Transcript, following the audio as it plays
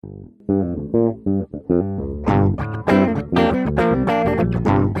Hi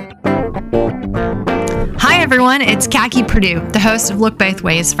everyone, it's Khaki Purdue, the host of Look Both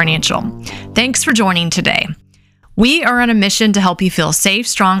Ways Financial. Thanks for joining today. We are on a mission to help you feel safe,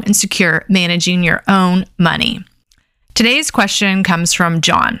 strong, and secure managing your own money. Today's question comes from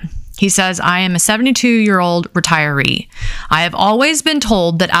John. He says, I am a 72-year-old retiree. I have always been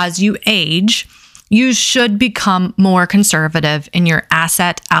told that as you age, you should become more conservative in your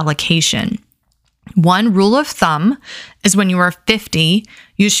asset allocation. One rule of thumb is when you are 50,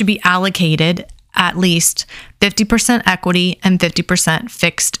 you should be allocated at least 50% equity and 50%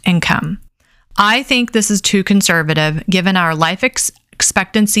 fixed income. I think this is too conservative given our life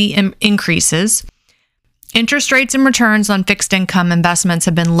expectancy increases. Interest rates and returns on fixed income investments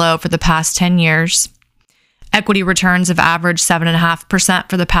have been low for the past 10 years. Equity returns have averaged 7.5%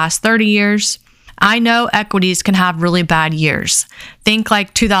 for the past 30 years. I know equities can have really bad years. Think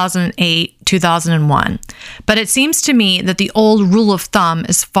like 2008, 2001. But it seems to me that the old rule of thumb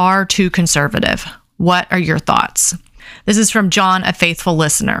is far too conservative. What are your thoughts? This is from John, a faithful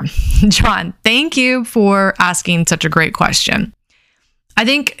listener. John, thank you for asking such a great question. I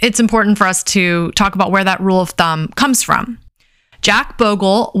think it's important for us to talk about where that rule of thumb comes from. Jack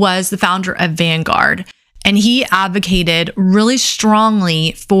Bogle was the founder of Vanguard, and he advocated really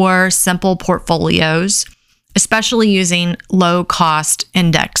strongly for simple portfolios, especially using low-cost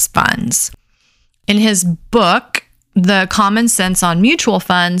index funds. In his book, The Common Sense on Mutual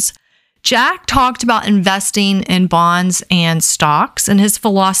Funds, Jack talked about investing in bonds and stocks, and his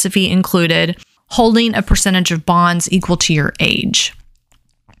philosophy included holding a percentage of bonds equal to your age.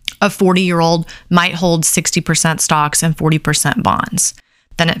 A 40-year-old might hold 60% stocks and 40% bonds.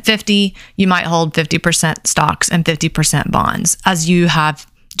 Then at 50, you might hold 50% stocks and 50% bonds, as you have,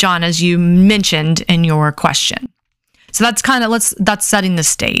 John, as you mentioned in your question. So that's setting the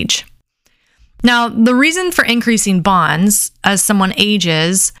stage. Now, the reason for increasing bonds as someone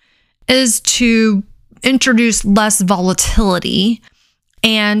ages is to introduce less volatility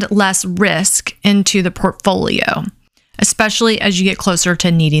and less risk into the portfolio, especially as you get closer to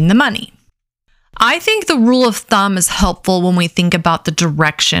needing the money. I think the rule of thumb is helpful when we think about the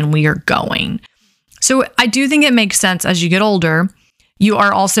direction we are going. So I do think it makes sense as you get older, you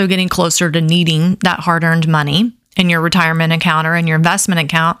are also getting closer to needing that hard-earned money in your retirement account or in your investment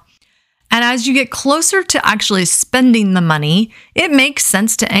account. And as you get closer to actually spending the money, it makes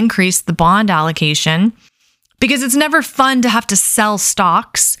sense to increase the bond allocation because it's never fun to have to sell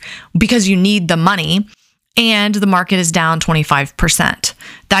stocks because you need the money and the market is down 25%.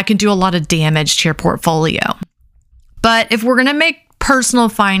 That can do a lot of damage to your portfolio. But if we're going to make personal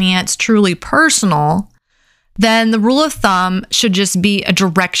finance truly personal, then the rule of thumb should just be a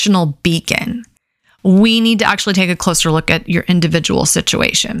directional beacon. We need to actually take a closer look at your individual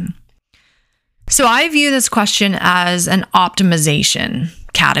situation. So I view this question as an optimization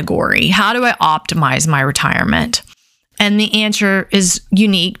category. How do I optimize my retirement? And the answer is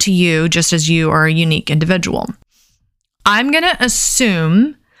unique to you, just as you are a unique individual. I'm going to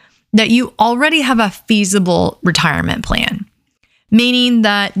assume that you already have a feasible retirement plan, meaning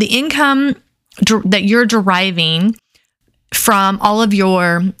that the income that you're deriving from all of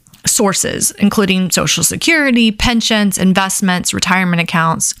your sources, including Social Security, pensions, investments, retirement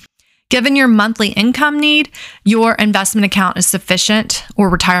accounts, given your monthly income need, your investment account is sufficient or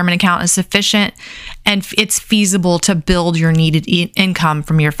retirement account is sufficient, and it's feasible to build your needed income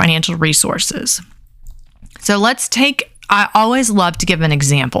from your financial resources. So I always love to give an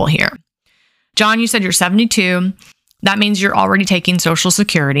example here. John, you said you're 72. That means you're already taking Social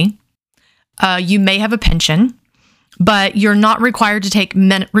Security. You may have a pension, but you're not required to take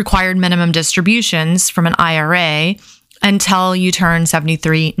required minimum distributions from an IRA until you turn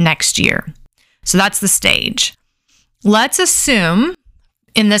 73 next year. So that's the stage. Let's assume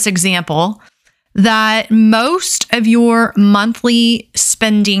in this example that most of your monthly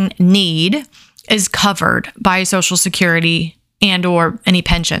spending need is covered by Social Security and or any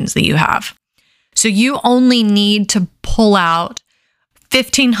pensions that you have. So you only need to pull out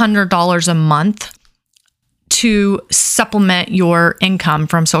 $1,500 a month to supplement your income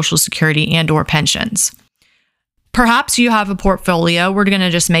from Social Security and or pensions. Perhaps you have a portfolio, we're going to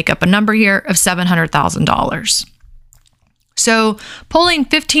just make up a number here, of $700,000. So pulling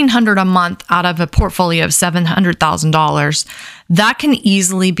 $1,500 a month out of a portfolio of $700,000, that can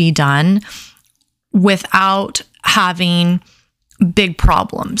easily be done without having big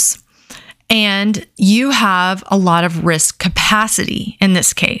problems. And you have a lot of risk capacity in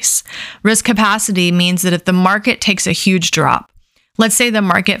this case. Risk capacity means that if the market takes a huge drop, let's say the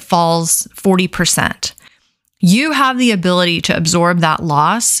market falls 40%, you have the ability to absorb that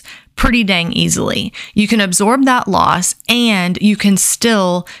loss pretty dang easily. You can absorb that loss and you can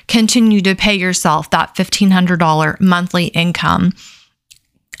still continue to pay yourself that $1,500 monthly income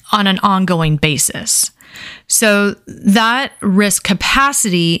on an ongoing basis. So that risk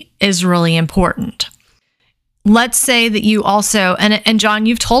capacity is really important. Let's say that you also, and John,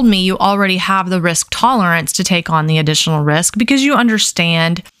 you've told me you already have the risk tolerance to take on the additional risk because you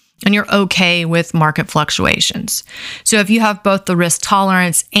understand and you're okay with market fluctuations. So if you have both the risk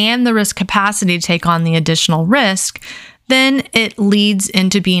tolerance and the risk capacity to take on the additional risk, then it leads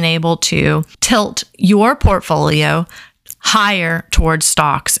into being able to tilt your portfolio higher towards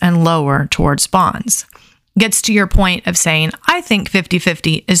stocks and lower towards bonds. Gets to your point of saying, I think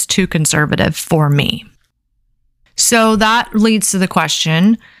 50-50 is too conservative for me. So that leads to the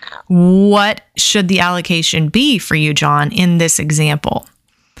question, what should the allocation be for you, John, in this example?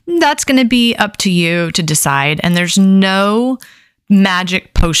 That's going to be up to you to decide, and there's no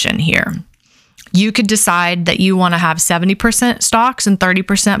magic potion here. You could decide that you want to have 70% stocks and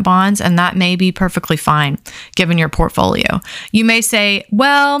 30% bonds, and that may be perfectly fine given your portfolio. You may say,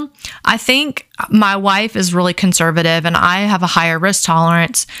 well, I think my wife is really conservative and I have a higher risk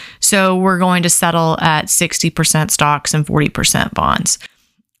tolerance, so we're going to settle at 60% stocks and 40% bonds.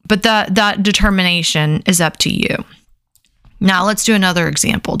 But that determination is up to you. Now let's do another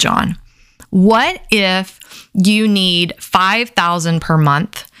example, John. What if you need $5,000 per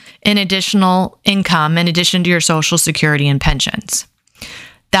month in additional income in addition to your Social Security and pensions?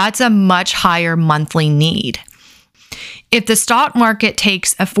 That's a much higher monthly need. If the stock market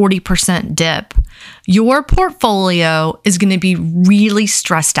takes a 40% dip, your portfolio is going to be really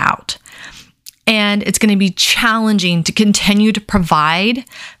stressed out. And it's going to be challenging to continue to provide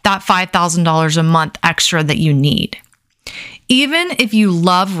that $5,000 a month extra that you need. Even if you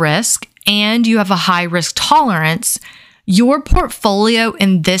love risk and you have a high risk tolerance, your portfolio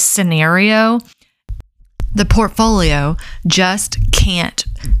in this scenario, the portfolio just can't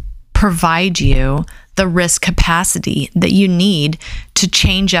provide you the risk capacity that you need to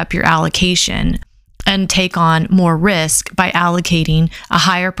change up your allocation and take on more risk by allocating a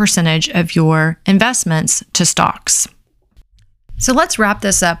higher percentage of your investments to stocks. So let's wrap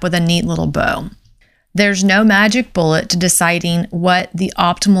this up with a neat little bow. There's no magic bullet to deciding what the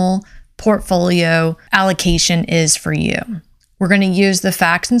optimal portfolio allocation is for you. We're going to use the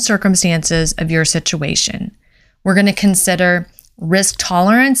facts and circumstances of your situation. We're going to consider risk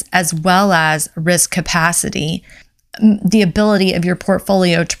tolerance as well as risk capacity, the ability of your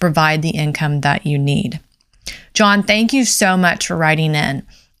portfolio to provide the income that you need. John, thank you so much for writing in.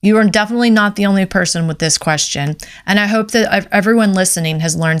 You are definitely not the only person with this question, and I hope that everyone listening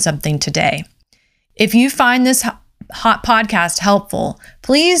has learned something today. If you find this hot podcast helpful,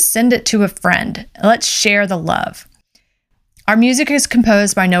 please send it to a friend. Let's share the love. Our music is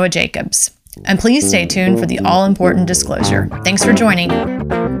composed by Noah Jacobs. And please stay tuned for the all-important disclosure. Thanks for joining.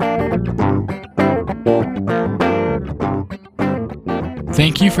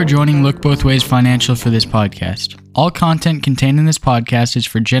 Thank you for joining Look Both Ways Financial for this podcast. All content contained in this podcast is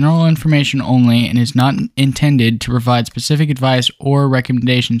for general information only and is not intended to provide specific advice or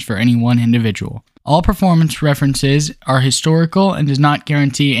recommendations for any one individual. All performance references are historical and does not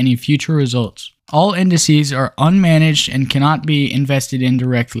guarantee any future results. All indices are unmanaged and cannot be invested in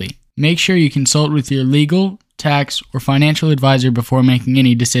directly. Make sure you consult with your legal, tax, or financial advisor before making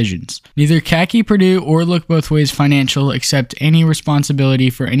any decisions. Neither Khaki Purdue or Look Both Ways Financial accept any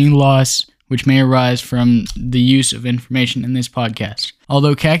responsibility for any loss which may arise from the use of information in this podcast.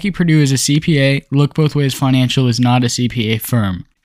 Although Khaki Purdue is a CPA, Look Both Ways Financial is not a CPA firm.